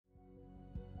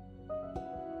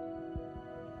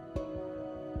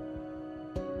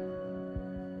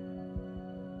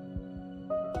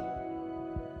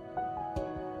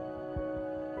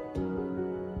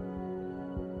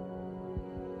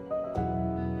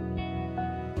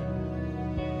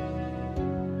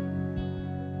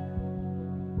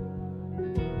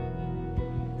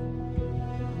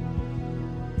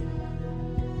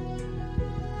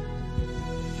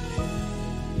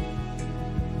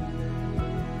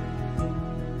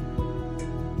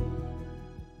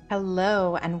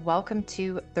Hello, and welcome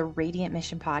to the Radiant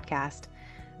Mission Podcast.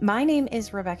 My name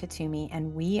is Rebecca Toomey,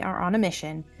 and we are on a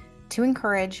mission to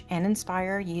encourage and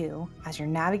inspire you as you're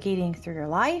navigating through your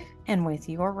life and with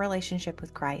your relationship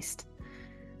with Christ.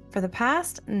 For the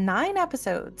past 9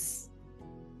 episodes,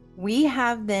 we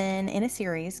have been in a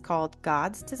series called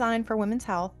God's Design for Women's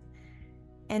Health.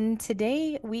 And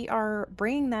today we are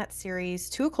bringing that series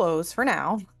to a close for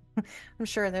now. I'm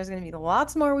sure there's going to be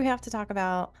lots more we have to talk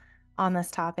about on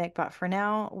this topic, but for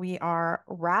now, we are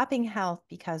wrapping health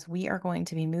because we are going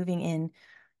to be moving in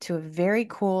to a very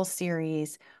cool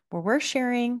series where we're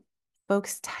sharing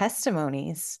folks'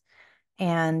 testimonies,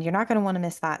 and you're not going to want to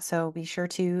miss that. So be sure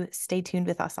to stay tuned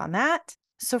with us on that.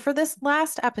 So for this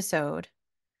last episode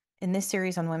in this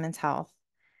series on women's health,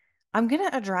 I'm going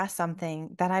to address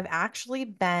something that I've actually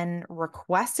been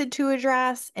requested to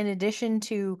address, in addition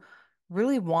to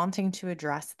really wanting to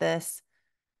address this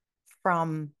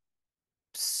from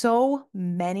so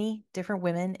many different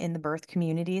women in the birth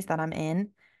communities that I'm in,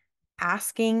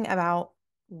 asking about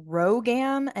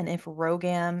RhoGAM and if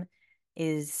RhoGAM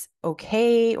is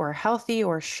okay or healthy,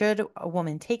 or should a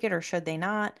woman take it or should they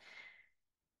not.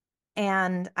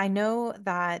 And I know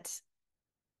that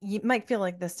you might feel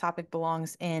like this topic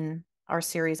belongs in our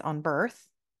series on birth,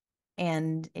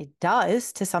 and it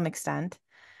does to some extent,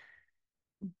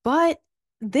 but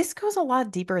this goes a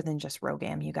lot deeper than just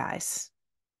RhoGAM, you guys.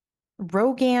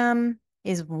 RhoGAM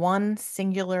is one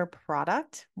singular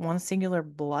product, one singular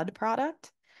blood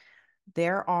product.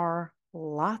 There are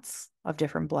lots of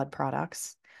different blood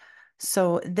products.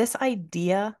 So, this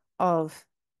idea of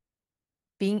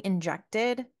being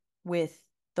injected with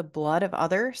the blood of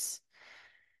others,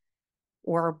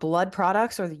 or blood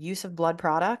products, or the use of blood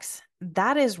products,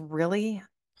 that is really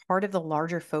part of the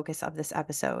larger focus of this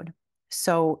episode.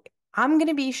 So, I'm going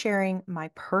to be sharing my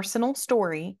personal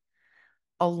story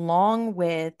along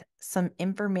with some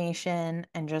information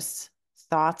and just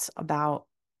thoughts about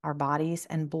our bodies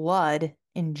and blood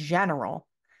in general.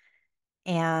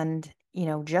 And,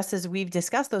 just as we've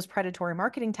discussed those predatory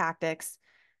marketing tactics,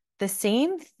 the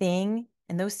same thing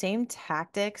and those same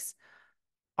tactics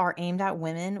are aimed at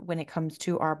women when it comes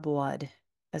to our blood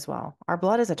as well. Our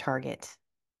blood is a target,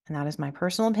 and that is my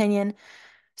personal opinion.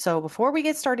 So before we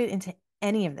get started into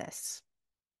any of this,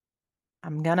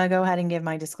 I'm going to go ahead and give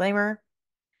my disclaimer.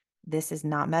 This is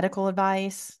not medical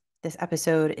advice. This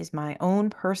episode is my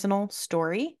own personal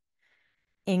story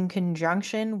in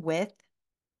conjunction with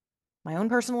my own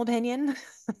personal opinion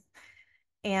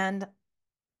and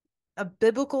a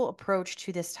biblical approach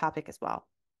to this topic as well.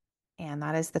 And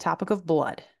that is the topic of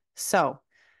blood. So,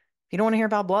 if you don't want to hear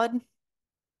about blood,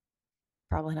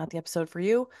 probably not the episode for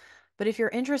you. But if you're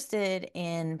interested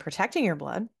in protecting your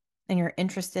blood and you're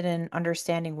interested in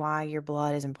understanding why your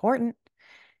blood is important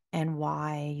and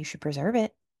why you should preserve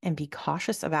it and be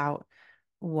cautious about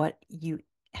what you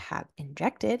have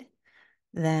injected,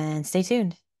 then stay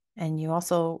tuned. And you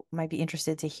also might be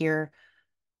interested to hear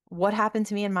what happened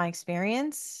to me in my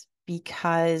experience,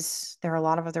 because there are a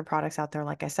lot of other products out there,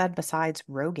 like I said, besides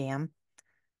RhoGAM,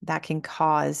 that can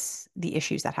cause the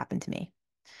issues that happened to me.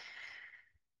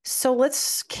 So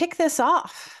let's kick this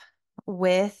off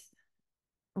with,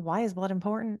 why is blood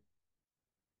important?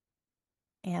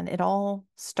 And it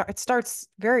starts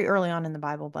very early on in the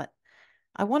Bible, but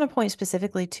I want to point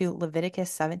specifically to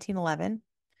Leviticus 17:11.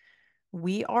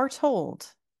 We are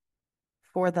told,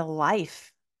 for the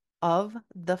life of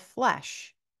the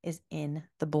flesh is in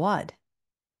the blood,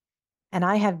 and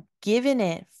I have given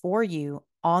it for you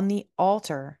on the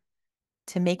altar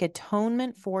to make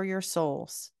atonement for your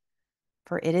souls,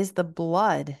 for it is the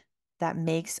blood that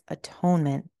makes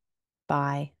atonement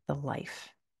by the life.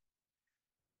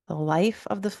 The life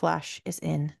of the flesh is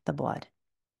in the blood.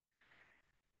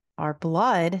 Our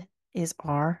blood is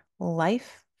our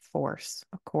life force,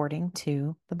 according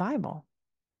to the Bible.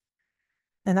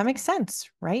 And that makes sense,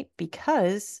 right?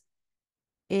 Because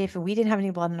if we didn't have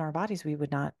any blood in our bodies, we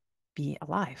would not be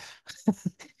alive.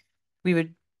 We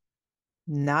would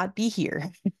not be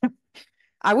here.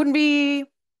 I wouldn't be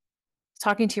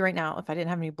talking to you right now if I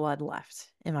didn't have any blood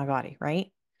left in my body, right?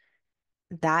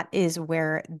 That is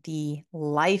where the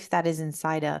life that is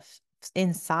inside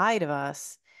of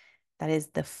us, that is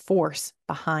the force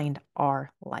behind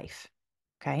our life.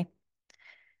 Okay.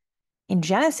 In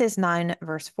Genesis 9,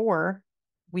 verse 4,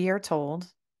 we are told,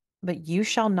 but you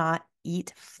shall not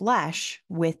eat flesh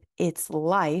with its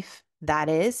life, that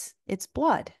is, its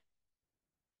blood.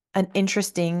 An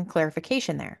interesting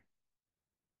clarification there.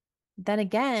 Then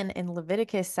again, in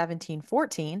Leviticus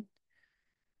 17:14,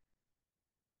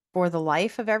 for the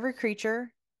life of every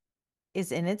creature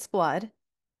is in its blood,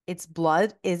 Its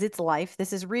blood is its life.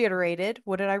 This is reiterated.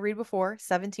 What did I read before?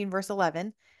 17 verse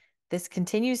 11. This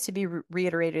continues to be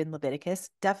reiterated in Leviticus.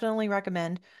 Definitely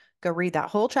recommend go read that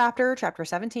whole chapter, chapter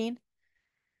 17.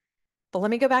 But let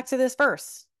me go back to this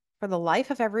verse. For the life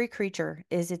of every creature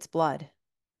is its blood.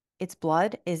 Its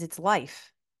blood is its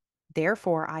life.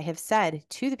 Therefore, I have said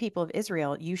to the people of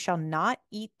Israel, you shall not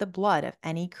eat the blood of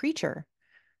any creature,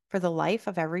 for the life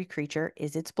of every creature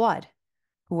is its blood.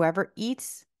 Whoever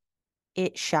eats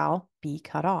it shall be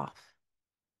cut off.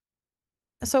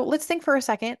 So let's think for a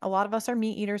second. A lot of us are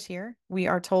meat eaters here. We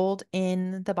are told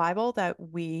in the Bible that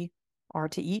we are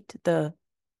to eat the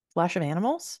flesh of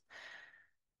animals.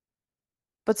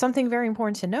 But something very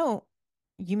important to note,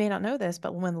 you may not know this,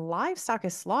 but when livestock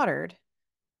is slaughtered,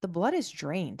 the blood is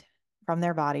drained from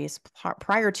their bodies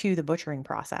prior to the butchering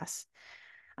process.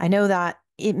 I know that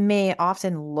it may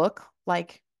often look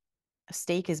like a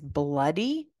steak is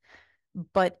bloody,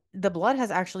 but the blood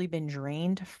has actually been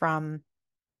drained from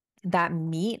that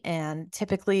meat. And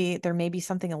typically there may be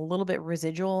something a little bit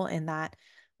residual in that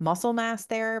muscle mass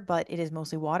there, but it is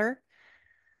mostly water.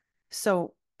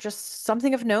 So just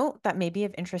something of note that may be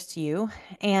of interest to you.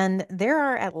 And there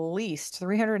are at least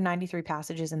 393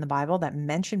 passages in the Bible that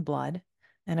mention blood.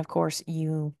 And of course,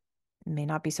 you may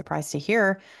not be surprised to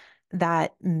hear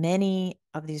that many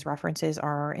of these references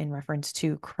are in reference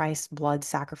to Christ's blood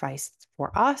sacrificed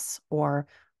for us or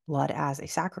blood as a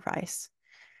sacrifice.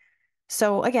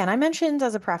 So again, I mentioned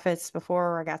as a preface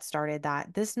before I got started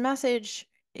that this message,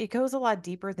 it goes a lot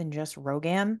deeper than just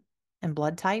RhoGAM and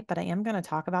blood type, but I am going to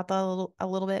talk about that a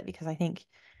little bit because I think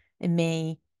it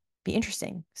may be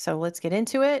interesting. So let's get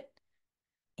into it.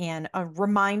 And a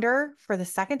reminder for the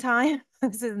second time,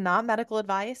 this is not medical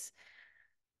advice.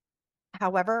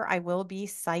 However, I will be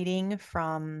citing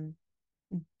from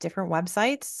different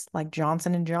websites like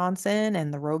Johnson and Johnson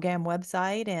and the RhoGAM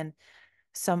website and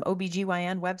some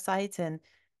OBGYN websites and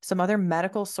some other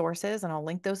medical sources, and I'll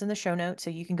link those in the show notes so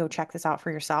you can go check this out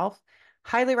for yourself.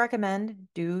 Highly recommend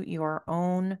do your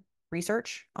own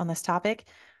research on this topic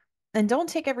and don't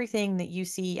take everything that you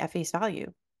see at face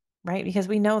value, right? Because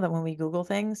we know that when we Google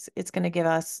things, it's going to give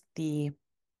us the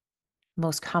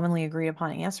most commonly agreed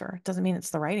upon answer. It doesn't mean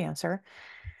it's the right answer.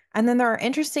 And then there are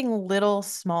interesting little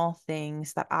small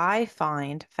things that I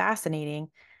find fascinating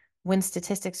when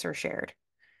statistics are shared.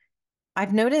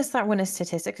 I've noticed that when a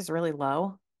statistic is really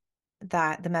low,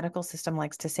 that the medical system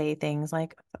likes to say things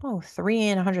like, oh, 3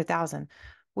 in 100,000,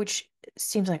 which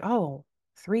seems like, oh,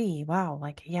 three, wow,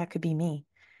 like, yeah, it could be me.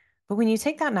 But when you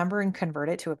take that number and convert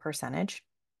it to a percentage,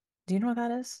 do you know what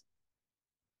that is?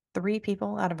 Three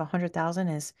people out of 100,000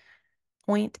 is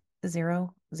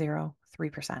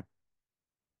 0.003%.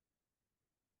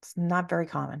 It's not very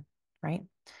common, right?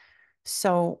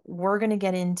 So we're going to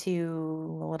get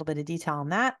into a little bit of detail on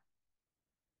that.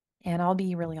 And I'll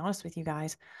be really honest with you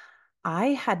guys. I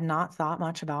had not thought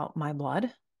much about my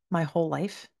blood my whole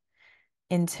life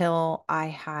until I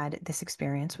had this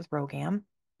experience with RhoGAM.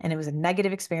 And it was a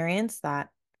negative experience that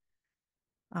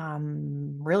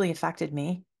really affected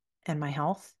me and my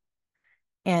health.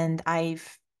 And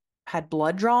I've had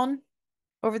blood drawn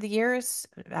over the years,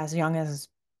 as young as,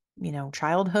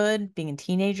 childhood, being a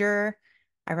teenager.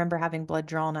 I remember having blood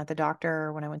drawn at the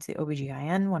doctor when I went to the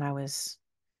OBGYN when I was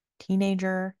a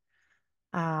teenager.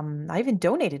 I even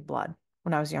donated blood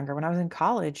when I was younger. When I was in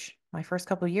college, my first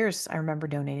couple of years, I remember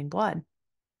donating blood.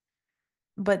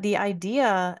 But the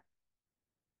idea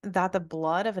that the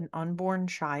blood of an unborn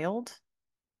child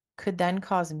could then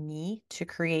cause me to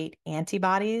create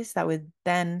antibodies that would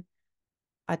then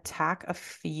attack a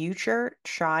future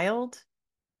child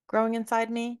growing inside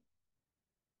me,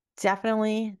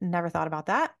 definitely never thought about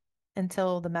that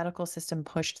until the medical system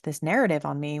pushed this narrative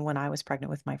on me when I was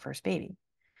pregnant with my first baby.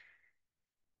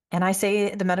 And I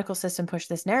say the medical system pushed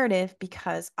this narrative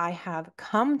because I have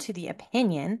come to the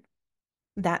opinion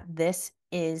that this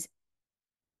is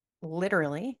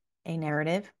literally a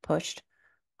narrative pushed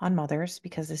on mothers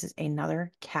because this is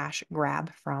another cash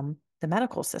grab from the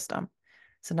medical system.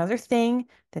 It's another thing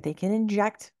that they can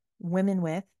inject women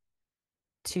with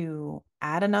to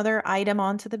add another item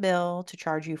onto the bill to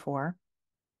charge you for.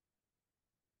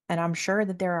 And I'm sure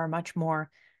that there are much more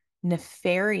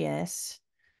nefarious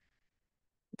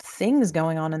things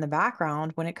going on in the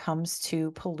background when it comes to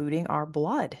polluting our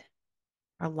blood.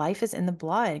 Our life is in the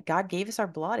blood. God gave us our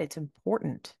blood. It's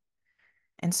important.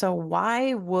 And so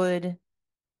why would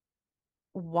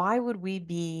we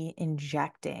be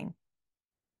injecting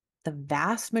the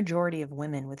vast majority of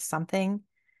women with something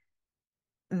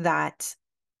that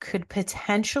could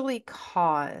potentially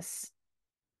cause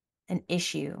an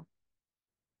issue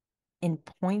in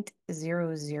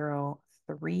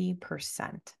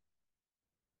 0.003%?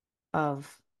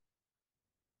 of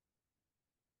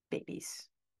babies.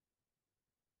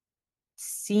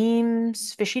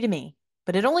 Seems fishy to me,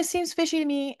 but it only seems fishy to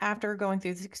me after going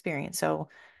through this experience. So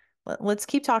let's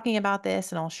keep talking about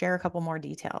this and I'll share a couple more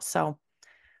details. So,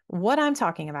 what I'm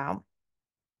talking about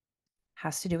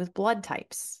has to do with blood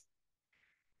types.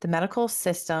 The medical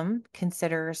system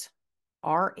considers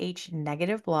Rh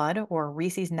negative blood or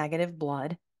Rhesus negative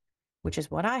blood, which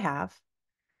is what I have,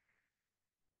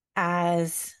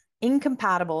 as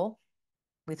incompatible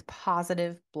with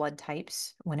positive blood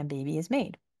types when a baby is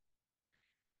made.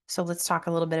 So let's talk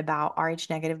a little bit about Rh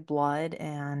negative blood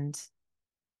and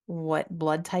what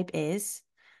blood type is.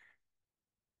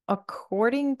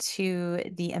 According to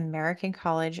the American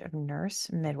College of Nurse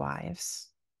Midwives,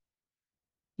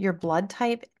 your blood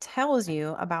type tells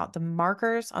you about the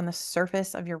markers on the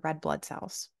surface of your red blood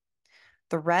cells.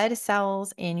 The red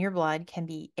cells in your blood can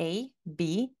be A,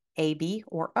 B, AB,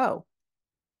 or O.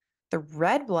 The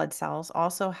red blood cells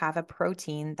also have a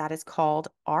protein that is called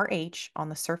Rh on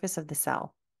the surface of the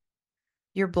cell.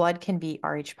 Your blood can be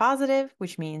Rh positive,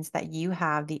 which means that you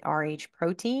have the Rh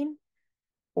protein,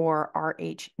 or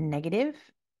Rh negative,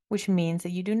 which means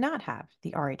that you do not have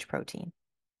the Rh protein.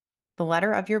 The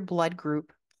letter of your blood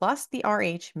group plus the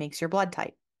Rh makes your blood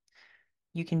type.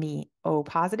 You can be O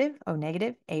positive, O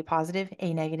negative, A positive,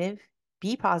 A negative,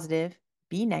 B positive,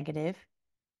 B negative,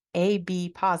 AB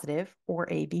positive, or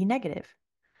AB negative.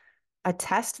 A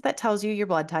test that tells you your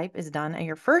blood type is done at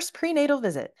your first prenatal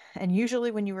visit, and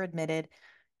usually when you were admitted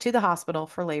to the hospital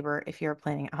for labor if you're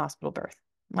planning a hospital birth.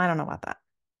 I don't know about that.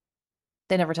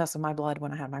 They never tested my blood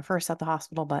when I had my first at the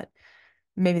hospital, but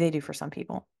maybe they do for some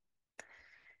people.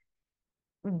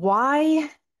 Why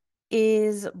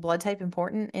is blood type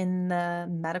important in the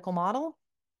medical model?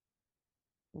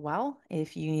 Well,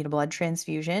 if you need a blood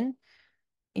transfusion,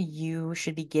 you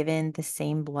should be given the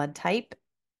same blood type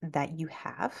that you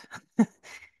have.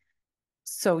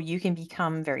 So you can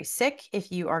become very sick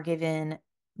if you are given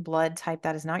blood type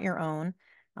that is not your own,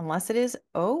 unless it is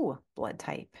O blood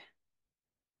type.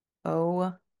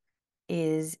 O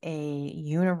is a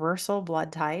universal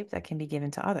blood type that can be given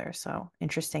to others. So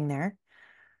interesting there.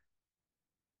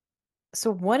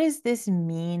 So what does this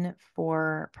mean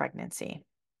for pregnancy?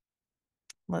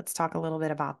 Let's talk a little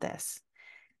bit about this.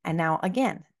 And now,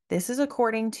 again, this is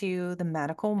according to the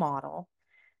medical model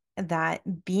that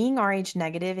being Rh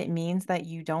negative, it means that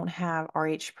you don't have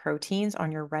Rh proteins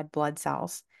on your red blood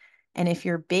cells. And if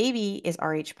your baby is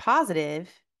Rh positive,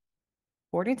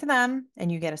 according to them,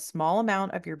 and you get a small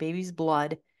amount of your baby's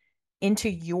blood into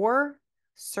your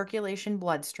circulation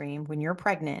bloodstream when you're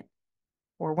pregnant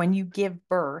or when you give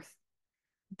birth,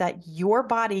 that your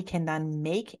body can then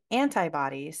make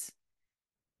antibodies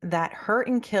that hurt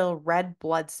and kill red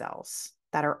blood cells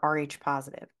that are Rh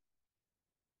positive.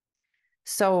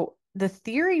 So the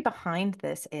theory behind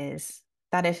this is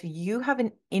that if you have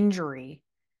an injury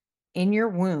in your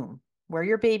womb where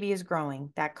your baby is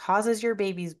growing that causes your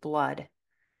baby's blood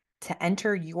to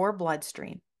enter your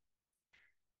bloodstream,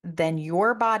 then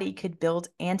your body could build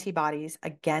antibodies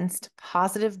against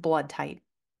positive blood type.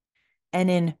 And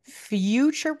in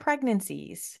future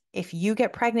pregnancies, if you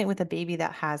get pregnant with a baby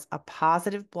that has a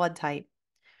positive blood type,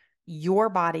 your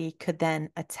body could then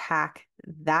attack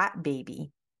that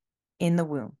baby in the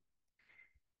womb.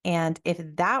 And if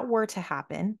that were to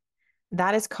happen,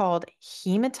 that is called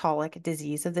hematologic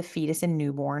disease of the fetus and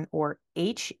newborn, or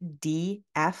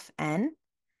HDFN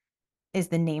is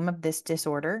the name of this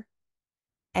disorder.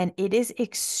 And it is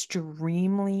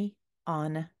extremely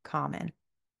uncommon,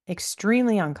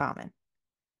 extremely uncommon.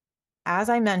 As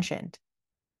I mentioned,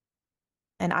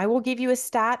 and I will give you a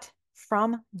stat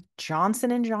from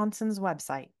Johnson & Johnson's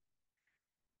website.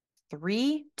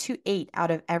 3 to 8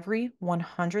 out of every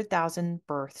 100,000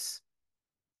 births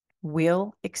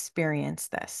will experience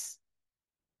this.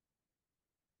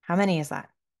 How many is that?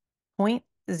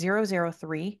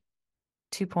 0.003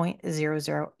 to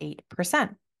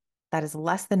 0.008%. That is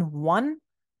less than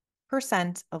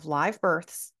 1% of live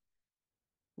births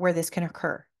where this can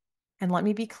occur. And let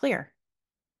me be clear.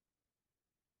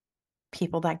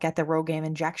 People that get the RhoGAM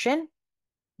injection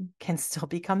can still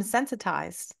become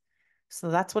sensitized. So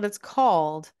that's what it's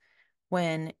called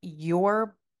when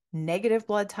your negative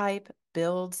blood type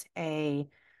builds a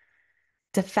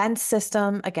defense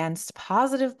system against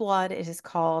positive blood. It is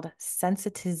called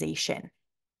sensitization.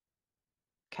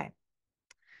 Okay.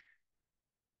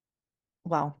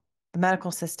 Well, the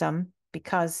medical system,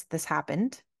 because this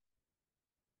happened,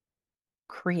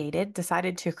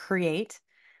 decided to create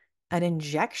an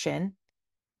injection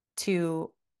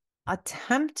to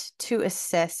attempt to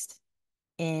assist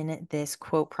in this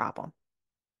quote problem.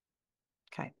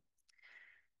 Okay.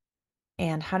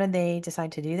 And how did they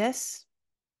decide to do this?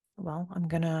 Well, I'm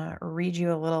going to read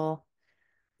you a little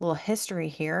history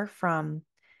here from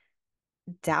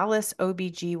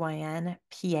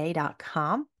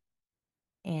DallasOBGYNPA.com.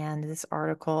 And this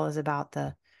article is about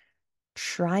the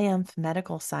triumph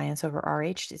medical science over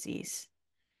Rh disease.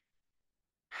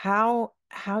 How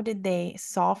did they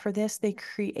solve for this? They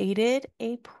created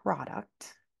a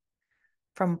product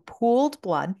from pooled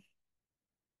blood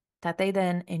that they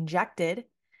then injected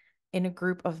in a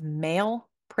group of male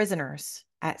prisoners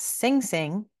at Sing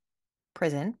Sing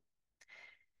prison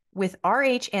with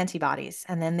Rh antibodies,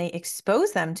 and then they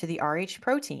exposed them to the Rh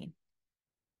protein.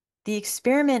 The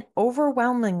experiment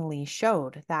overwhelmingly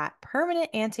showed that permanent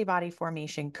antibody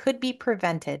formation could be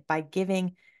prevented by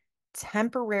giving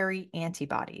temporary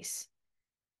antibodies,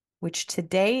 which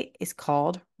today is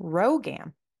called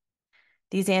RhoGAM.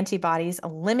 These antibodies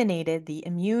eliminated the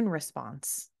immune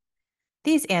response.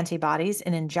 These antibodies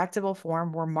in injectable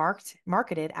form were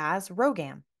marketed as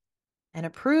RhoGAM and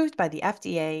approved by the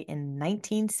FDA in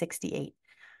 1968.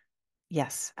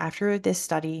 Yes, after this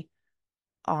study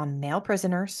on male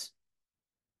prisoners,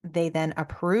 they then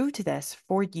approved this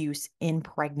for use in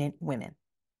pregnant women.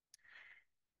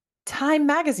 Time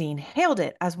magazine hailed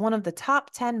it as one of the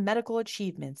top 10 medical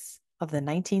achievements of the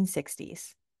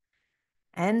 1960s.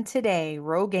 And today,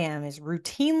 RhoGAM is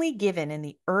routinely given in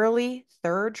the early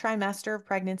third trimester of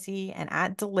pregnancy and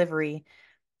at delivery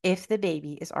if the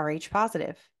baby is Rh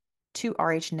positive to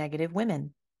Rh negative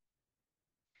women.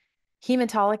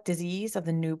 Hematologic disease of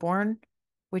the newborn,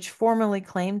 which formerly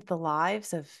claimed the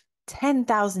lives of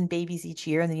 10,000 babies each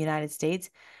year in the United States,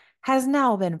 has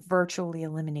now been virtually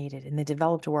eliminated in the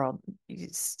developed world.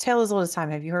 It's tale as old as time.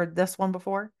 Have you heard this one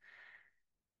before?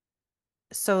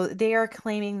 So they are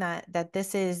claiming that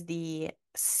this is the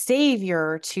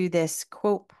savior to this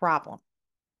quote problem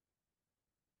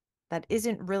that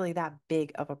isn't really that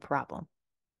big of a problem.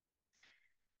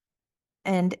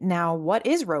 And now, what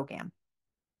is RhoGAM?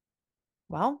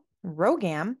 Well,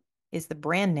 RhoGAM is the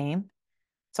brand name.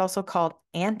 It's also called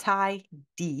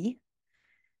anti-D.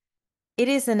 It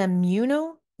is an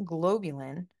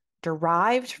immunoglobulin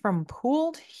derived from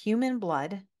pooled human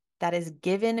blood that is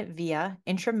given via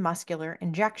intramuscular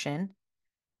injection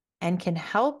and can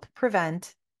help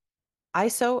prevent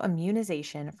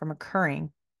isoimmunization from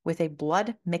occurring with a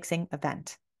blood mixing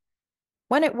event.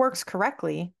 When it works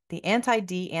correctly, the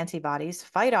anti-D antibodies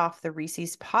fight off the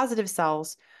rhesus positive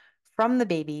cells from the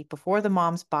baby before the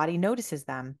mom's body notices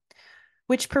them,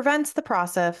 which prevents the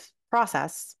process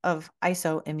of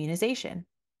isoimmunization.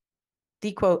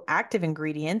 The quote active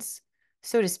ingredients,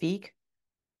 so to speak,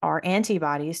 are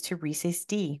antibodies to rhesus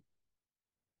D.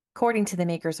 According to the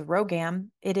makers of RhoGAM,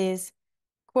 it is,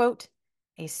 quote,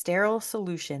 a sterile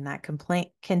solution that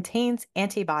contains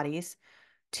antibodies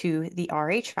to the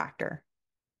Rh factor.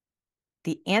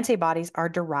 The antibodies are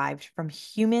derived from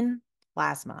human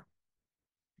plasma.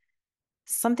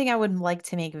 Something I would like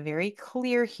to make very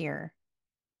clear here,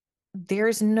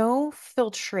 there's no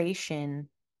filtration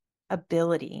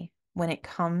ability when it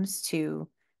comes to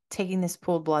taking this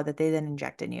pooled blood that they then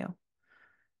inject in you.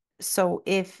 So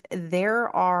if there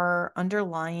are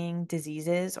underlying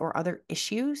diseases or other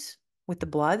issues with the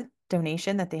blood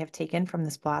donation that they have taken from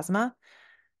this plasma,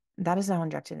 that is now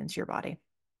injected into your body.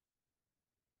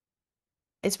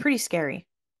 It's pretty scary,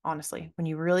 honestly, when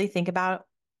you really think about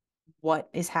what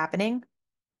is happening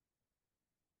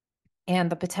and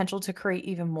the potential to create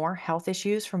even more health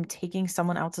issues from taking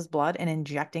someone else's blood and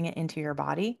injecting it into your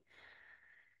body.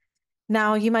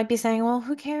 Now, you might be saying, well,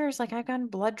 who cares? Like, I've gotten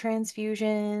blood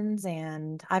transfusions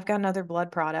and I've gotten other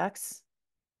blood products.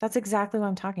 That's exactly why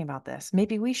I'm talking about this.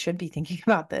 Maybe we should be thinking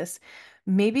about this.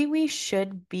 Maybe we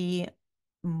should be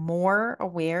more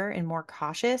aware and more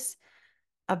cautious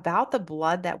about the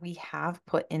blood that we have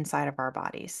put inside of our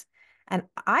bodies. And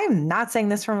I'm not saying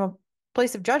this from a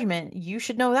place of judgment. You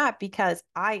should know that because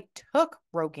I took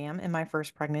RhoGAM in my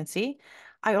first pregnancy.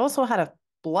 I also had a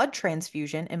blood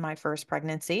transfusion in my first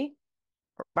pregnancy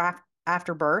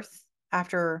after birth,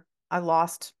 after I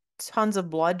lost tons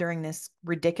of blood during this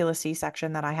ridiculous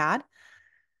C-section that I had.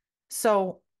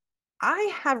 So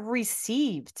I have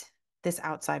received this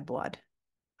outside blood.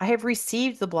 I have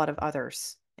received the blood of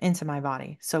others into my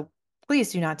body. So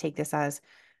please do not take this as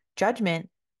judgment,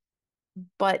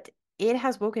 but it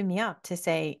has woken me up to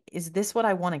say, is this what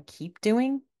I want to keep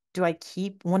doing? Do I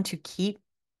want to keep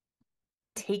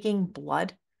taking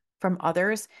blood from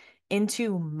others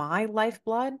into my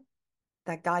lifeblood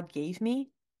that God gave me?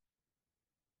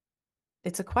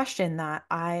 It's a question that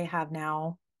I have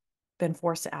now been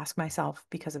forced to ask myself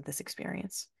because of this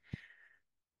experience.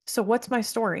 So, what's my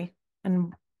story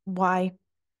and why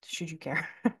should you care?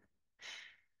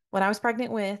 When I was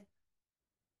pregnant with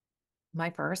my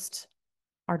first,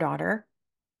 our daughter,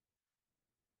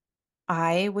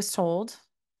 I was told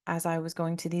as I was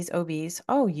going to these OBs,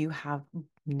 oh, you have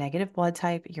negative blood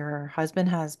type. Your husband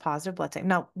has positive blood type.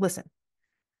 Now, listen,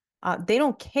 they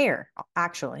don't care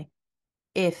actually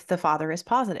if the father is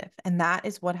positive. And that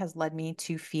is what has led me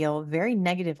to feel very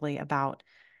negatively about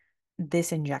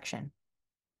this injection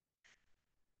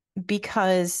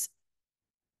because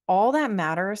all that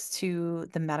matters to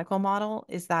the medical model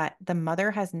is that the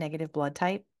mother has negative blood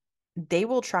type. They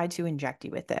will try to inject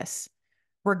you with this,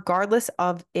 regardless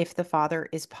of if the father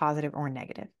is positive or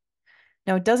negative.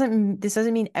 Now, this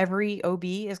doesn't mean every OB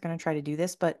is going to try to do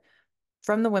this, but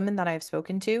from the women that I've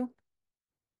spoken to,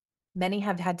 many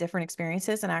have had different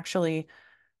experiences. And actually,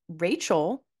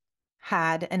 Rachel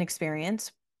had an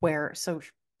experience where, so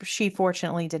she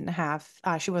fortunately didn't have,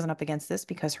 she wasn't up against this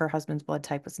because her husband's blood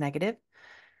type was negative.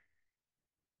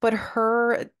 But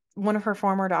one of her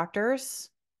former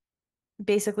doctors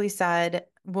basically said,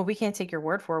 well, we can't take your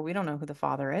word for it. We don't know who the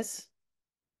father is.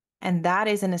 And that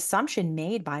is an assumption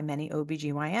made by many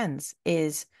OBGYNs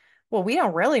is, well, we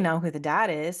don't really know who the dad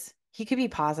is. He could be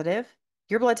positive.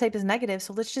 Your blood type is negative,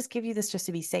 so let's just give you this just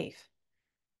to be safe.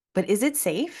 But is it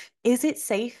safe? Is it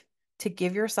safe to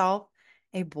give yourself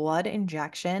a blood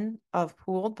injection of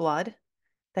pooled blood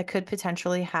that could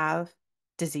potentially have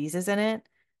diseases in it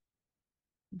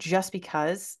just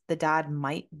because the dad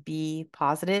might be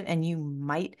positive and you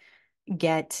might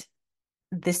get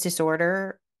this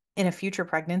disorder in a future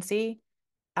pregnancy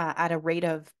at a rate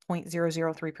of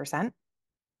 0.003%?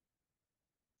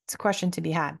 It's a question to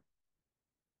be had.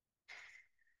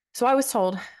 So I was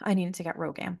told I needed to get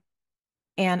RhoGAM,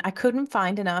 and I couldn't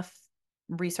find enough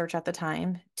research at the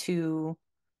time to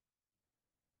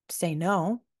say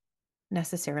no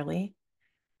necessarily.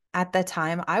 At the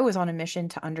time, I was on a mission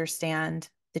to understand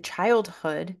the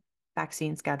childhood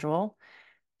vaccine schedule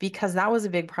because that was a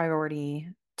big priority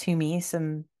to me.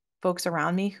 Some folks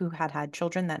around me who had had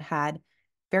children that had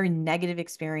very negative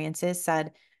experiences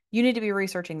said, you need to be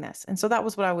researching this. And so that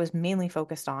was what I was mainly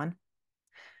focused on.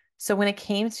 So when it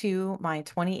came to my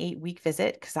 28-week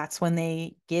visit, because that's when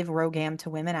they give RhoGAM to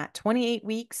women at 28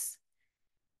 weeks,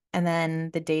 and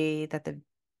then the day that the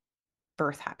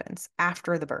birth happens,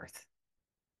 after the birth.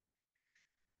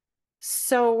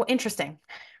 So interesting,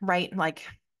 right? Like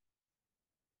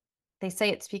they say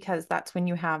it's because that's when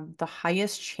you have the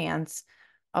highest chance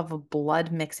of a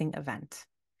blood mixing event.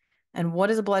 And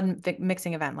what is a blood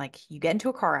mixing event? Like you get into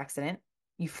a car accident,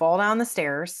 you fall down the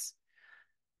stairs.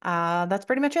 That's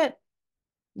pretty much it.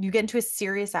 You get into a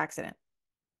serious accident.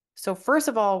 So first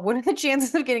of all, what are the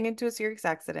chances of getting into a serious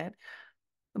accident?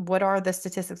 What are the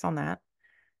statistics on that?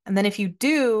 And then if you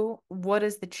do, what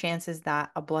is the chances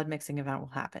that a blood mixing event will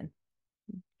happen?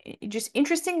 Just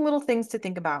interesting little things to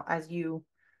think about as you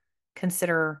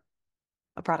consider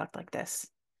a product like this.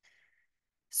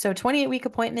 So 28-week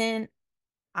appointment,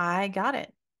 I got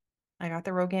it. I got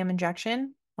the RhoGAM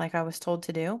injection like I was told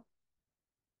to do.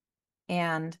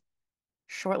 And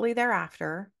shortly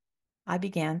thereafter, I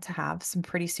began to have some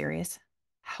pretty serious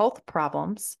health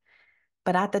problems.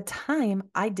 But at the time,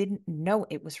 I didn't know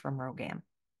it was from RhoGAM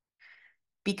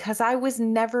because I was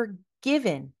never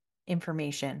given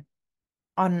information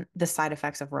on the side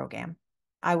effects of RhoGAM.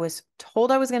 I was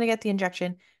told I was going to get the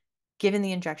injection, given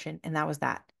the injection, and that was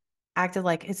that. Acted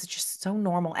like it's just so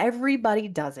normal. Everybody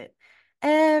does it.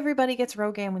 Everybody gets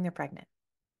RhoGAM when they're pregnant,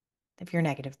 if you're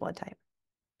negative blood type.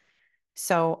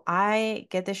 So I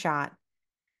get the shot,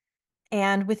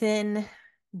 and within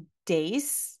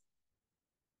days,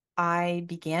 I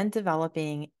began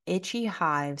developing itchy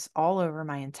hives all over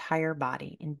my entire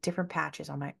body in different patches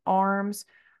on my arms,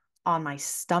 on my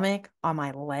stomach, on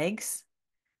my legs,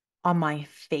 on my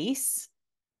face,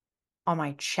 on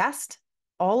my chest,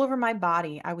 all over my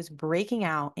body. I was breaking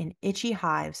out in itchy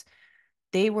hives.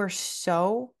 They were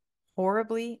so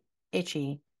horribly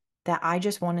itchy that I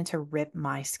just wanted to rip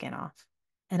my skin off.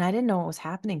 And I didn't know what was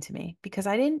happening to me because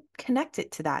I didn't connect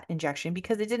it to that injection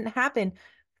because it didn't happen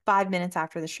 5 minutes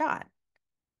after the shot.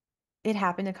 It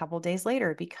happened a couple days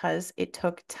later because it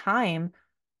took time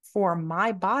for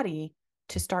my body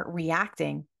to start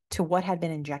reacting to what had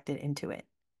been injected into it.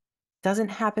 Doesn't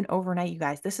happen overnight, you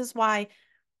guys. This is why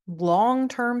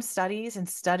long-term studies and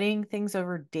studying things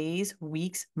over days,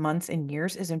 weeks, months, and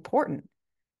years is important.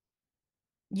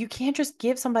 You can't just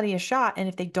give somebody a shot and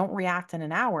if they don't react in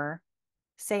an hour,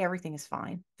 say everything is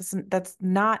fine. That's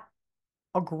not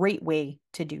a great way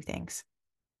to do things.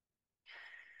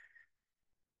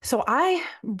 So I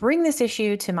bring this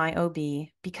issue to my OB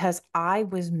because I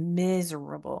was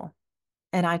miserable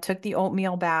and I took the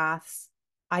oatmeal baths.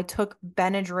 I took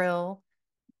Benadryl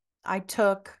I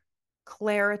took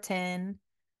Claritin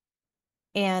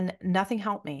and nothing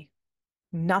helped me.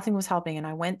 Nothing was helping. And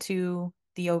I went to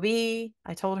the OB.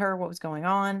 I told her what was going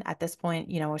on. At this point,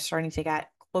 we're starting to get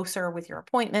closer with your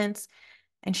appointments.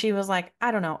 And she was like,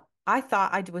 I don't know. I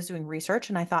thought I was doing research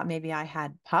and I thought maybe I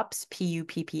had PUPS,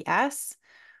 PUPPS,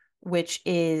 which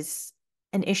is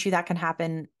an issue that can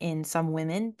happen in some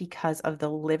women because of the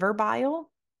liver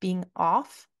bile being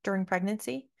off during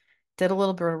pregnancy. Did a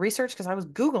little bit of research because I was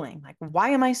Googling, like, why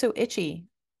am I so itchy?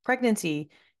 Pregnancy,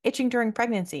 itching during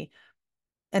pregnancy.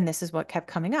 And this is what kept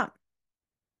coming up,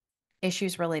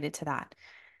 issues related to that.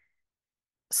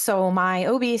 So my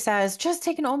OB says, just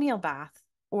take an oatmeal bath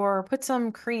or put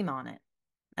some cream on it.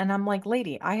 And I'm like,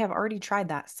 lady, I have already tried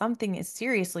that. Something is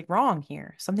seriously wrong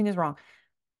here. Something is wrong.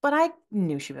 But I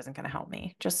knew she wasn't going to help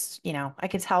me. Just, I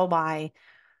could tell by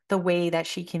the way that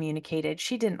she communicated.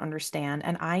 She didn't understand.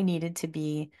 And I needed to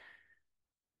be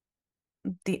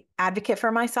the advocate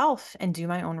for myself and do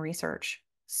my own research.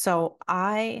 So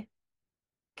I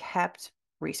kept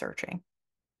researching.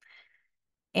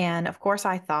 And of course,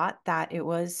 I thought that it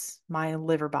was my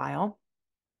liver bile.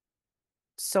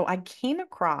 So I came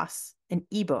across an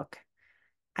ebook.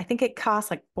 I think it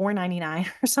cost like $4.99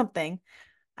 or something.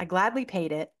 I gladly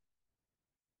paid it.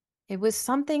 It was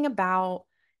something about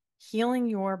healing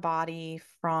your body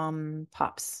from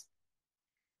pups.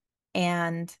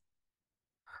 And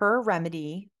her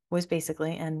remedy was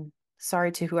basically, and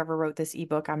sorry to whoever wrote this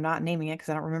ebook, I'm not naming it because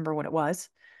I don't remember what it was.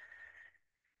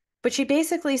 But she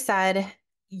basically said,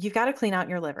 you've got to clean out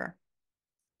your liver.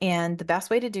 And the best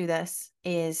way to do this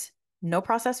is no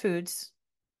processed foods,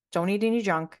 don't eat any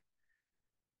junk,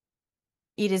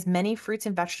 eat as many fruits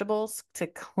and vegetables to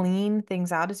clean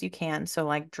things out as you can. So,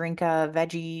 like, drink a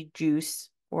veggie juice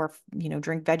or,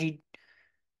 drink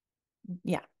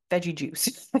yeah, veggie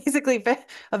juice, basically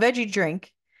a veggie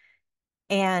drink,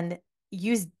 and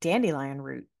use dandelion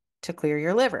root to clear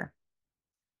your liver.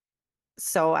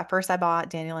 So at first I bought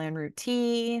dandelion root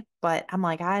tea, but I'm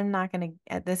like, I'm not going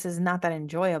to, this is not that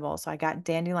enjoyable. So I got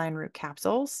dandelion root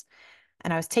capsules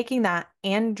and I was taking that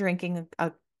and drinking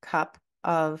a cup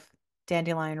of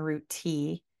dandelion root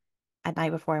tea at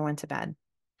night before I went to bed.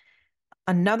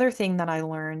 Another thing that I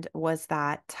learned was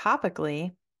that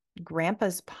topically,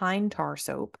 Grandpa's pine tar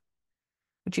soap,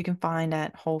 which you can find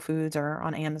at Whole Foods or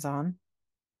on Amazon.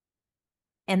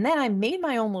 And then I made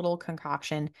my own little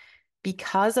concoction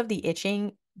because of the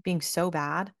itching being so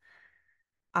bad.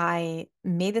 I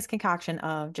made this concoction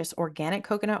of just organic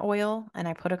coconut oil and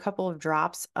I put a couple of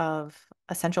drops of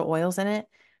essential oils in it,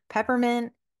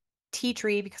 peppermint, tea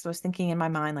tree, because I was thinking in my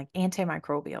mind like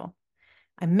antimicrobial.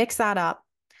 I mixed that up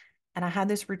and I had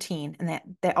this routine, and that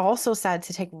they also said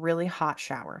to take really hot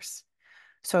showers.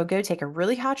 So I'd go take a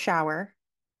really hot shower,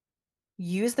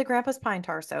 use the Grandpa's Pine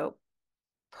Tar soap,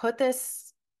 put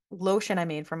this lotion I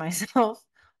made for myself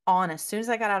on as soon as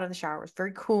I got out of the shower. It was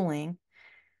very cooling.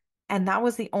 And that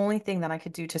was the only thing that I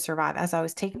could do to survive as I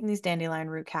was taking these dandelion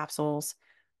root capsules,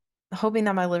 hoping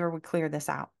that my liver would clear this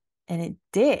out. And it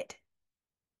did.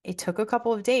 It took a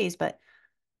couple of days, but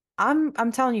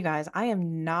I'm telling you guys, I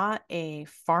am not a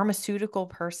pharmaceutical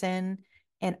person.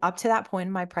 And up to that point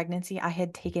in my pregnancy, I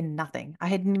had taken nothing. I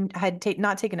had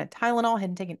not taken a Tylenol,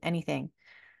 hadn't taken anything.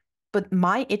 But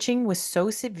my itching was so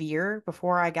severe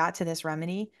before I got to this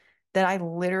remedy that I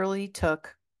literally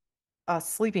took a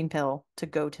sleeping pill to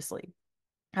go to sleep.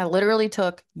 I literally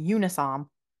took Unisom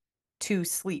to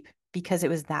sleep because it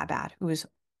was that bad. It was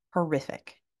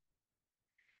horrific.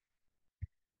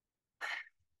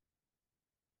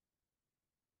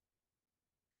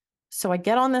 So I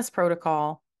get on this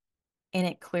protocol and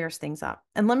it clears things up.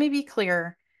 And let me be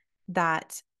clear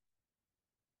that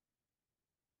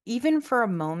even for a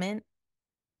moment,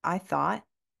 I thought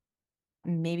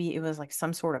maybe it was like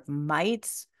some sort of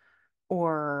mites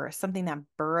or something that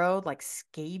burrowed like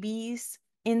scabies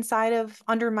inside of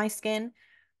under my skin,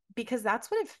 because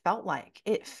that's what it felt like.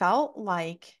 It felt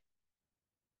like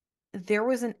there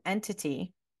was an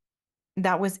entity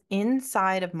that was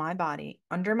inside of my body,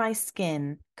 under my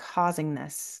skin, causing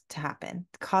this to happen,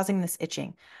 causing this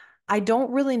itching. I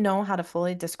don't really know how to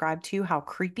fully describe to you how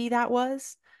creepy that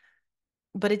was,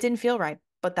 but it didn't feel right.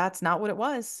 But that's not what it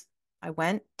was. I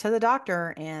went to the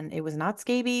doctor and it was not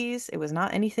scabies. It was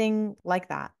not anything like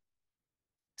that.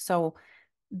 So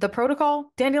the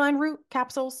protocol, dandelion root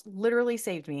capsules, literally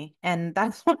saved me. And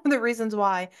that's one of the reasons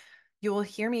why you will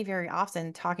hear me very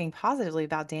often talking positively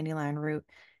about dandelion root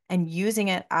and using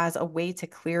it as a way to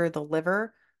clear the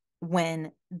liver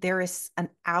when there is an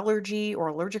allergy or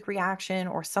allergic reaction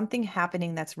or something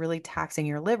happening that's really taxing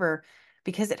your liver,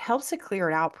 because it helps to clear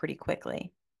it out pretty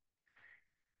quickly.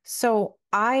 So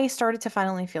I started to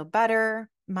finally feel better.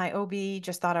 My OB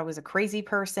just thought I was a crazy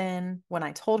person. When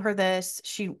I told her this,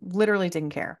 she literally didn't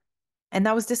care. And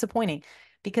that was disappointing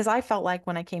because I felt like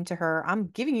when I came to her, I'm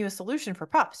giving you a solution for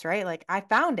pups, right? Like I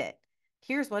found it.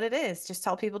 Here's what it is. Just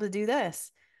tell people to do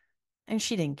this. And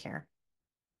she didn't care.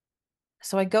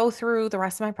 So I go through the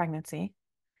rest of my pregnancy.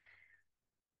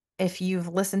 If you've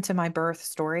listened to my birth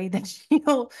story, then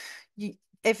you,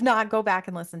 if not, go back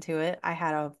and listen to it. I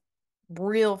had a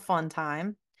real fun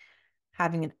time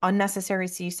having an unnecessary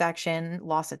C-section,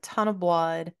 lost a ton of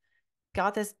blood,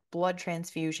 got this blood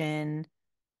transfusion.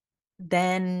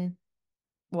 Then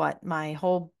what? My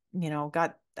whole,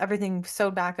 got everything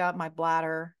sewed back up, my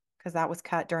bladder, because that was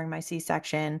cut during my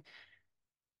C-section.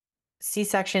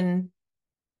 C-section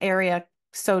area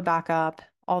sewed back up,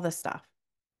 all this stuff.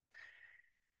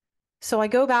 So I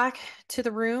go back to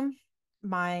the room.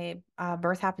 My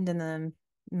birth happened in the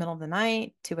middle of the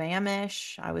night, 2 a.m.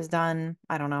 ish. I was done,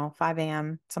 I don't know, 5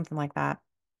 a.m., something like that.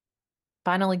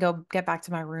 Finally go get back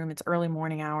to my room. It's early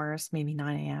morning hours, maybe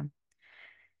 9 a.m.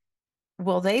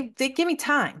 Well, they give me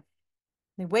time.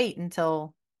 They wait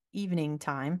until evening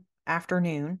time,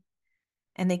 afternoon,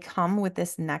 and they come with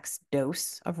this next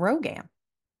dose of RhoGAM.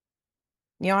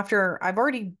 After I've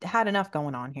already had enough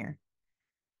going on here.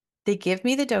 They give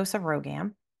me the dose of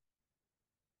RhoGAM.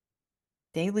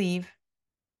 They leave.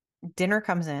 Dinner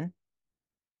comes in.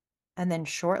 And then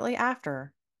shortly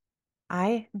after,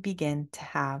 I begin to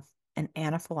have an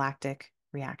anaphylactic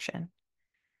reaction.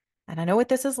 And I know what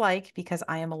this is like because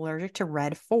I am allergic to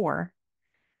red 4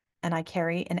 and I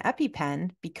carry an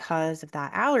EpiPen because of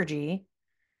that allergy.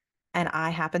 And I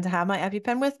happen to have my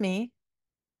EpiPen with me,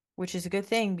 which is a good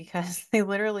thing because they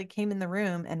literally came in the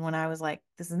room. And when I was like,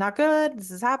 this is not good, this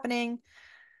is happening,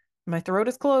 my throat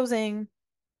is closing,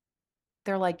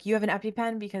 they're like, you have an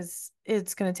EpiPen because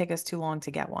it's going to take us too long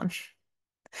to get one.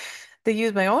 They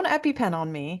used my own EpiPen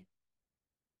on me.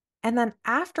 And then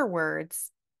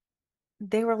afterwards,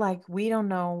 they were like, we don't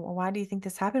know. Why do you think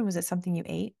this happened? Was it something you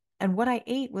ate? And what I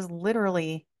ate was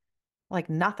literally like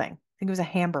nothing. I think it was a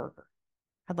hamburger.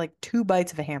 I had like 2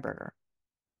 bites of a hamburger.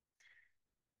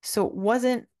 So it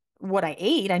wasn't what I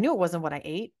ate. I knew it wasn't what I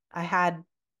ate. I had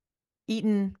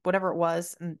eaten whatever it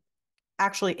was and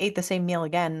actually ate the same meal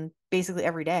again basically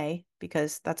every day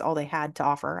because that's all they had to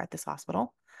offer at this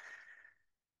hospital.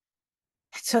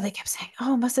 So they kept saying,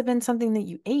 "Oh, must have been something that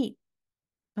you ate.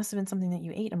 Must have been something that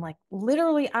you ate." I'm like,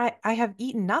 "Literally, I have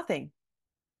eaten nothing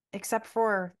except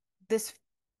for this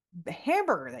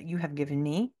hamburger that you have given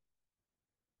me."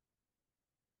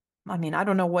 I mean, I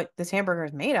don't know what this hamburger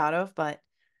is made out of, but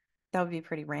that would be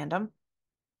pretty random.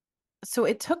 So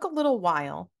it took a little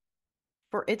while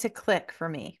for it to click for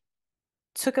me.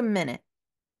 Took a minute,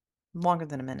 longer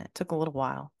than a minute. Took a little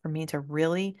while for me to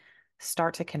really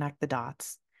start to connect the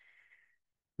dots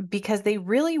because they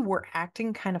really were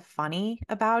acting kind of funny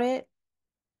about it.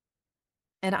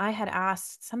 And I had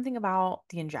asked something about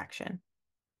the injection,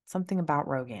 something about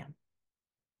RhoGAM.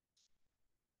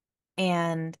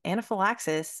 And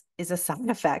anaphylaxis is a side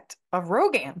effect of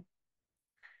RhoGAM.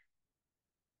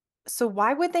 So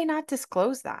why would they not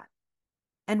disclose that?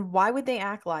 And why would they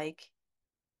act like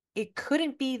it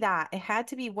couldn't be that? It had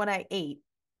to be what I ate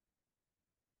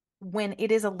when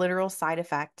it is a literal side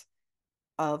effect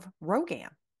of RhoGAM.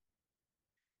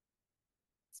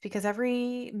 It's because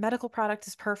every medical product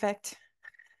is perfect.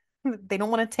 They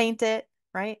don't want to taint it,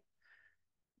 right?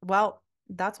 Well,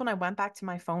 that's when I went back to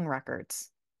my phone records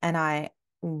and I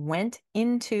went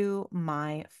into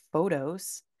my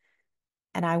photos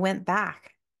and I went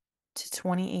back to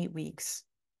 28 weeks.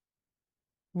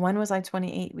 When was I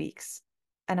 28 weeks?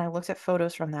 And I looked at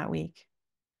photos from that week.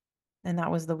 And that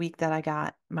was the week that I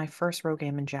got my first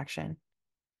RhoGAM injection,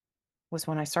 was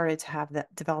when I started to have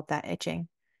that develop that itching.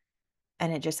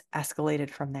 And it just escalated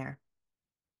from there.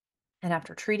 And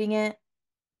after treating it,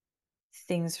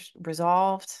 things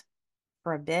resolved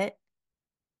for a bit,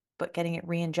 but getting it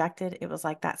re-injected, it was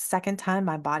like that second time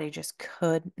my body just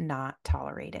could not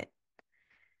tolerate it.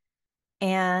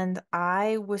 And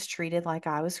I was treated like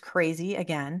I was crazy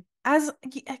again. As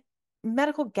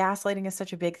medical gaslighting is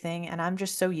such a big thing, and I'm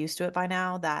just so used to it by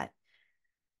now that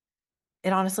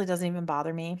it honestly doesn't even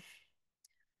bother me.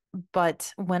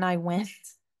 But when I went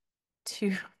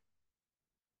to,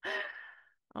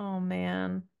 oh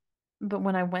man, but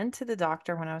when I went to the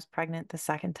doctor when I was pregnant the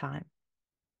second time,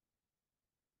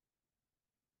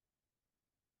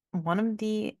 one of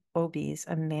the OBs,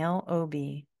 a male OB,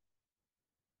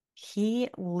 he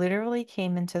literally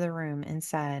came into the room and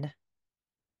said,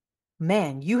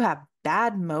 "Man, you have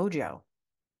bad mojo.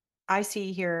 I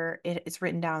see here it's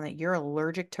written down that you're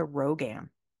allergic to RhoGAM."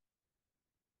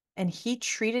 and he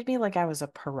treated me like I was a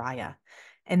pariah.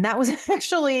 And that was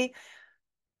actually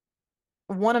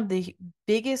one of the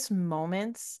biggest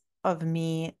moments of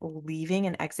me leaving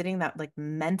and exiting, that like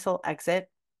mental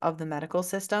exit of the medical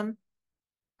system,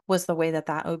 was the way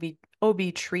that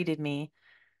OB treated me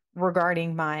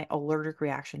regarding my allergic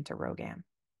reaction to RhoGAM.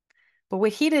 But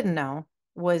what he didn't know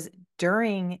was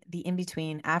during the in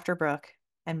between after Brooke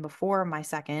and before my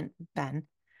second Ben,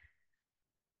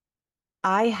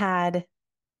 I had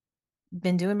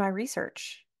been doing my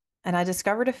research and I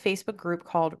discovered a Facebook group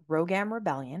called RhoGAM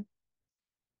Rebellion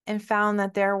and found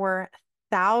that there were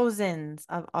thousands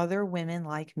of other women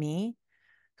like me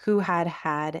who had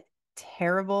had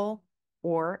terrible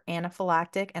or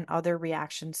anaphylactic and other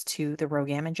reactions to the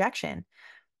RhoGAM injection.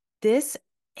 This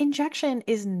injection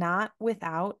is not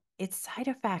without its side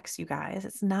effects, you guys.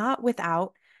 It's not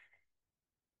without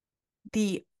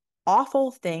the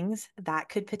awful things that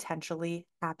could potentially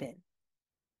happen.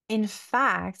 In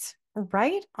fact,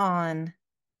 right on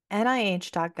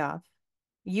NIH.gov,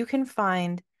 you can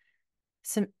find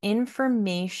some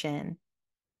information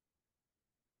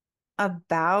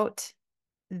about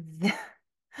the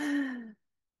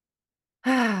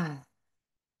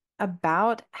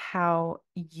about how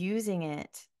using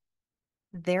it,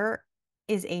 there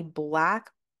is a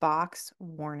black box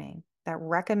warning that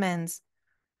recommends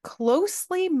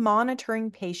closely monitoring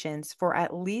patients for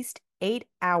at least 8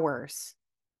 hours.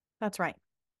 That's right.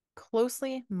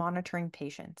 Closely monitoring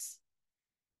patients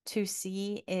to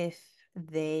see if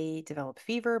they develop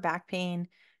fever, back pain,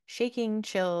 shaking,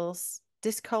 chills,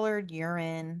 discolored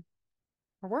urine,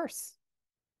 or worse.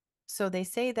 So they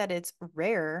say that it's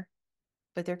rare,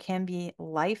 but there can be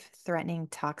life-threatening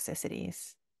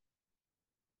toxicities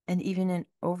and even an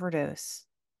overdose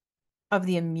of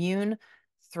the immune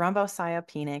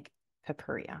thrombocytopenic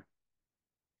purpura.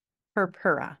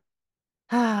 Purpura.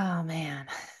 Oh man.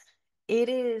 It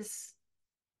is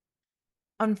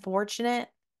unfortunate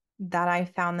that I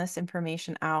found this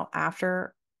information out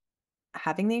after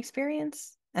having the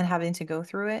experience and having to go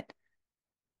through it.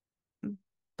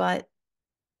 But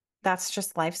that's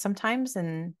just life sometimes,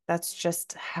 and that's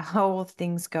just how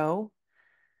things go.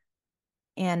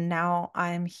 And now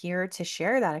I'm here to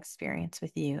share that experience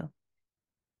with you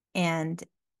and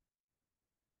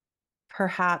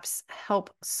perhaps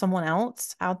help someone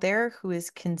else out there who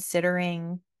is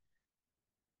considering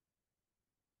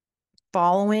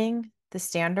following the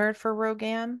standard for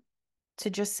RhoGAM to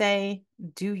just say,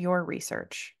 do your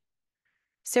research.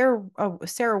 Sarah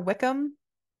Wickham,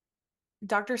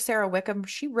 Dr. Sarah Wickham,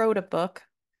 she wrote a book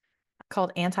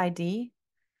called Anti-D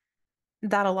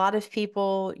that a lot of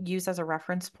people use as a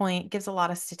reference point, gives a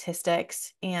lot of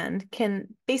statistics, and can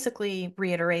basically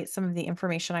reiterate some of the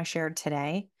information I shared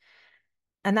today.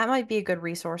 And that might be a good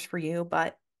resource for you,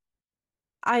 but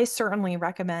I certainly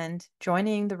recommend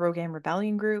joining the RhoGAM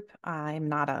Rebellion group. I'm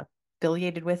not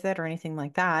affiliated with it or anything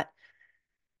like that,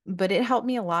 but it helped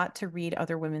me a lot to read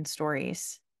other women's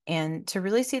stories and to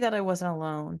really see that I wasn't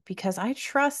alone because I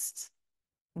trust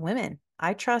women.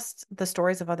 I trust the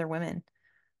stories of other women,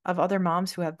 of other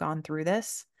moms who have gone through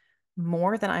this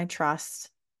more than I trust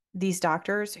these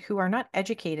doctors who are not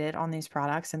educated on these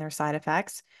products and their side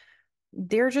effects.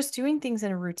 They're just doing things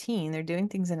in a routine, they're doing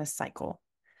things in a cycle.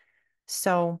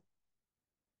 So,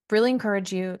 really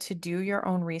encourage you to do your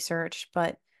own research,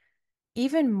 but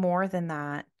even more than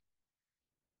that,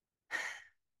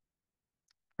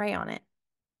 pray on it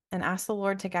and ask the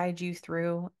Lord to guide you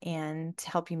through and to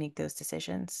help you make those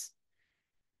decisions.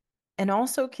 And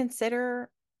also consider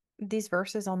these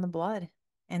verses on the blood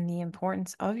and the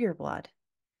importance of your blood.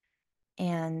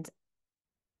 And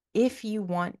if you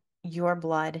want your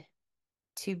blood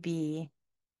to be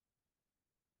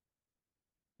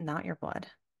not your blood,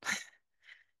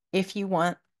 if you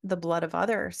want the blood of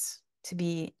others to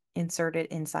be inserted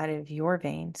inside of your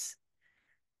veins,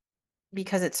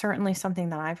 because it's certainly something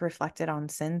that I've reflected on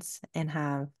since and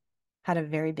have had a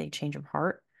very big change of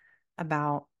heart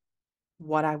about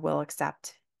what I will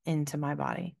accept into my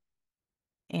body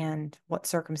and what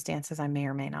circumstances I may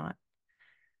or may not.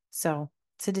 So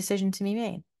it's a decision to be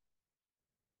made.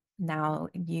 Now,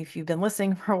 if you've been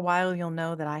listening for a while, you'll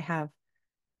know that I have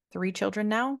 3 children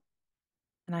now,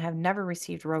 and I have never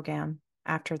received RhoGAM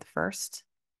after the first.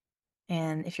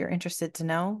 And if you're interested to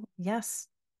know, yes,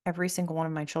 every single one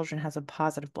of my children has a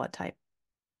positive blood type.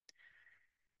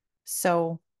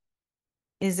 So,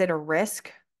 is it a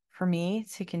risk for me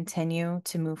to continue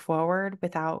to move forward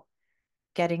without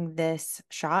getting this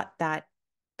shot that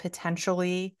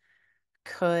potentially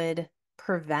could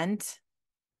prevent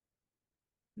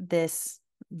this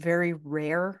very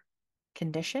rare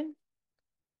condition?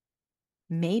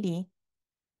 Maybe,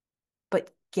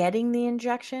 but getting the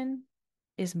injection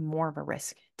is more of a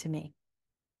risk to me.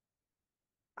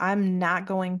 I'm not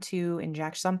going to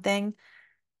inject something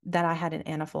that I had an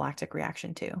anaphylactic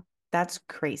reaction to. That's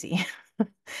crazy.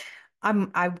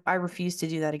 I refuse to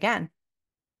do that again.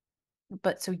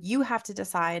 But so you have to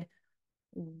decide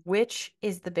which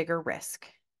is the bigger risk.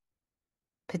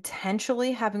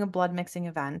 Potentially having a blood mixing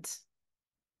event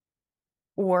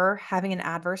or having an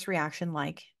adverse reaction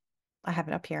like I have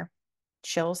it up here.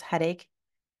 Chills, headache,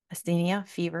 asthenia,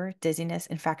 fever, dizziness,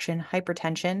 infection,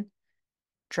 hypertension,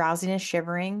 drowsiness,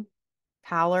 shivering,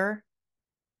 pallor,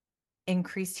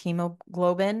 increased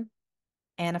hemoglobin,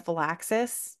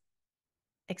 anaphylaxis,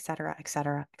 etc.,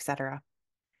 etc., etc.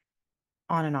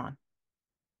 On and on.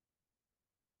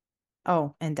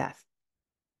 Oh, and death.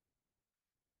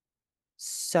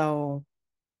 So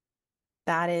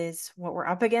that is what we're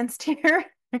up against here.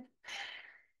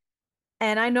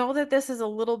 And I know that this is a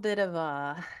little bit of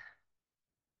a,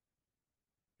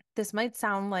 this might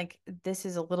sound like this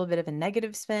is a little bit of a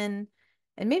negative spin,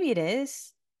 and maybe it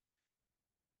is,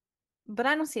 but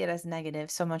I don't see it as negative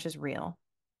so much as real.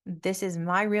 This is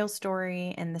my real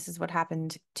story, and this is what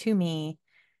happened to me.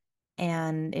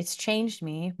 And it's changed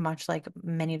me, much like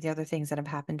many of the other things that have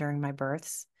happened during my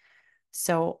births.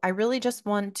 So I really just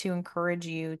want to encourage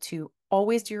you to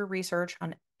always do your research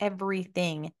on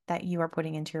everything that you are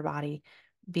putting into your body,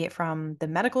 be it from the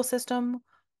medical system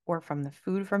or from the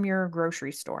food from your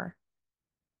grocery store.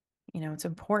 It's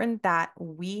important that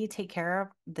we take care of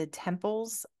the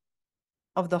temples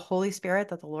of the Holy Spirit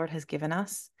that the Lord has given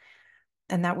us,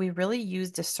 and that we really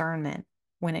use discernment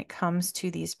when it comes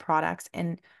to these products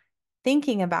and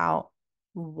thinking about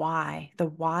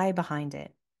the why behind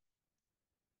it.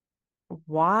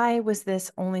 Why was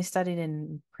this only studied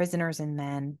in prisoners and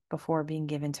men before being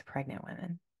given to pregnant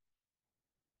women?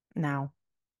 Now,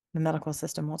 the medical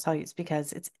system will tell you it's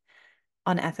because it's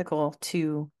unethical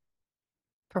to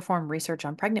perform research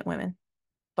on pregnant women.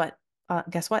 But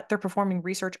guess what? They're performing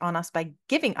research on us by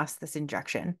giving us this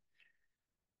injection,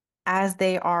 as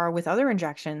they are with other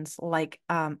injections like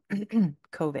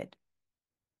COVID.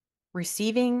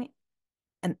 Receiving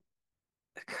a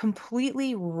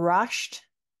completely rushed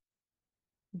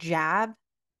jab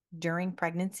during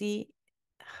pregnancy,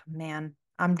 man,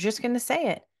 I'm just going to say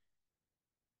it.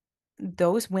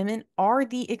 Those women are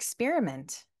the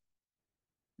experiment.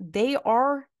 They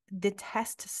are the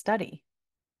test study.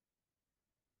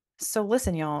 So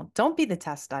listen, y'all, don't be the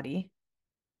test study.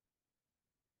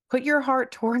 Put your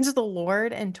heart towards the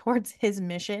Lord and towards his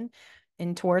mission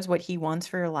and towards what he wants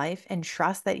for your life, and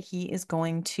trust that he is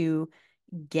going to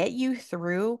get you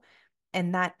through,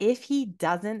 and that if he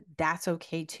doesn't, that's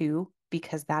okay too,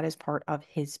 because that is part of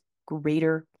his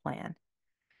greater plan.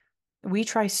 We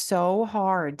try so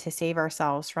hard to save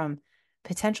ourselves from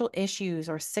potential issues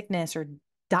or sickness or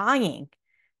dying,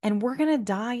 and we're going to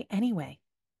die anyway.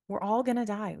 We're all going to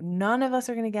die. None of us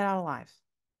are going to get out alive.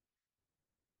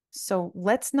 So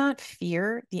let's not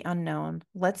fear the unknown.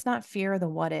 Let's not fear the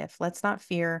what if. Let's not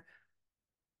fear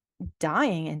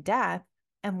dying and death.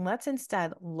 And let's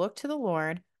instead look to the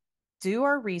Lord, do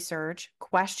our research,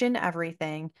 question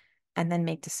everything, and then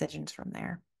make decisions from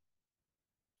there.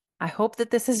 I hope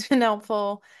that this has been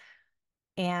helpful.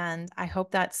 And I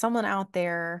hope that someone out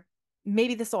there,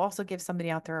 maybe this will also give somebody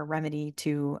out there a remedy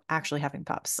to actually having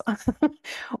pups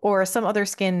or some other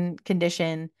skin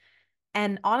condition.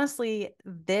 And honestly,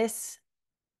 this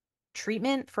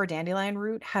treatment for dandelion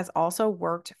root has also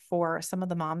worked for some of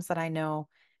the moms that I know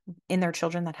in their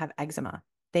children that have eczema.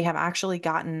 They have actually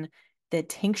gotten the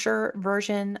tincture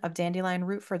version of dandelion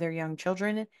root for their young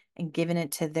children and given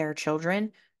it to their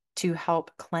children to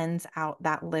help cleanse out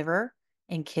that liver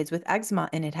in kids with eczema.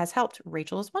 And it has helped.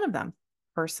 Rachel is one of them.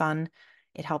 Her son,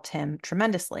 it helped him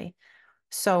tremendously.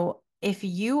 So if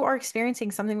you are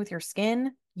experiencing something with your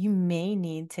skin, you may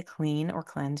need to clean or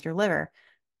cleanse your liver.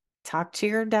 Talk to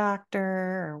your doctor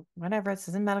or whatever. This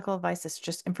isn't medical advice. It's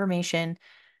just information.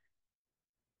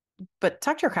 But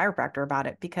talk to your chiropractor about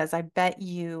it, because I bet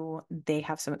you they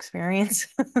have some experience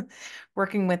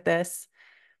working with this.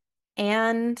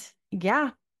 And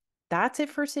yeah, that's it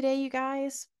for today, you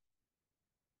guys.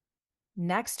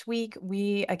 Next week,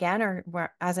 we again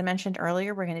as I mentioned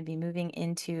earlier, we're going to be moving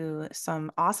into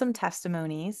some awesome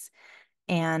testimonies,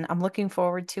 and I'm looking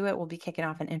forward to it. We'll be kicking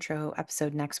off an intro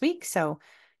episode next week. So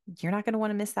you're not going to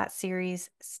want to miss that series.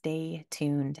 Stay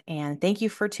tuned. And thank you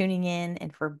for tuning in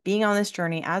and for being on this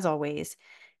journey, as always.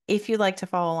 If you'd like to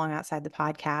follow along outside the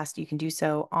podcast, you can do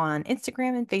so on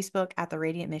Instagram and Facebook at The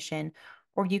Radiant Mission,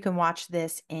 or you can watch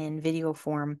this in video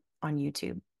form on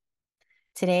YouTube.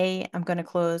 Today, I'm going to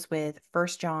close with 1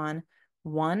 John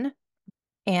 1,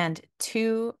 And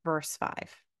 2 verse 5.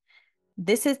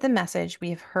 This is the message we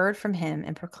have heard from him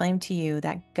and proclaimed to you,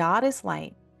 that God is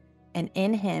light, and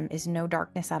in him is no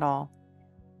darkness at all.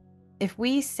 If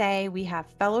we say we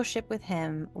have fellowship with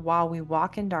him while we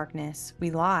walk in darkness,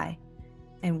 we lie,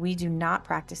 and we do not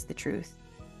practice the truth.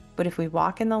 But if we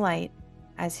walk in the light,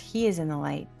 as he is in the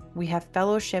light, we have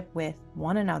fellowship with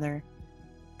one another,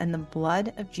 and the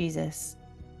blood of Jesus,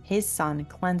 his Son,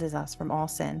 cleanses us from all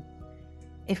sin.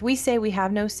 If we say we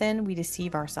have no sin, we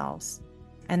deceive ourselves,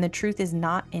 and the truth is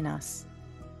not in us.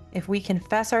 If we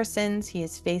confess our sins, he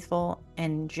is faithful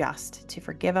and just to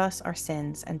forgive us our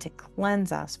sins and to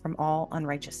cleanse us from all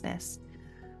unrighteousness.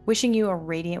 Wishing you a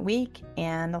radiant week,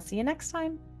 and I'll see you next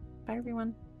time. Bye,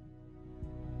 everyone.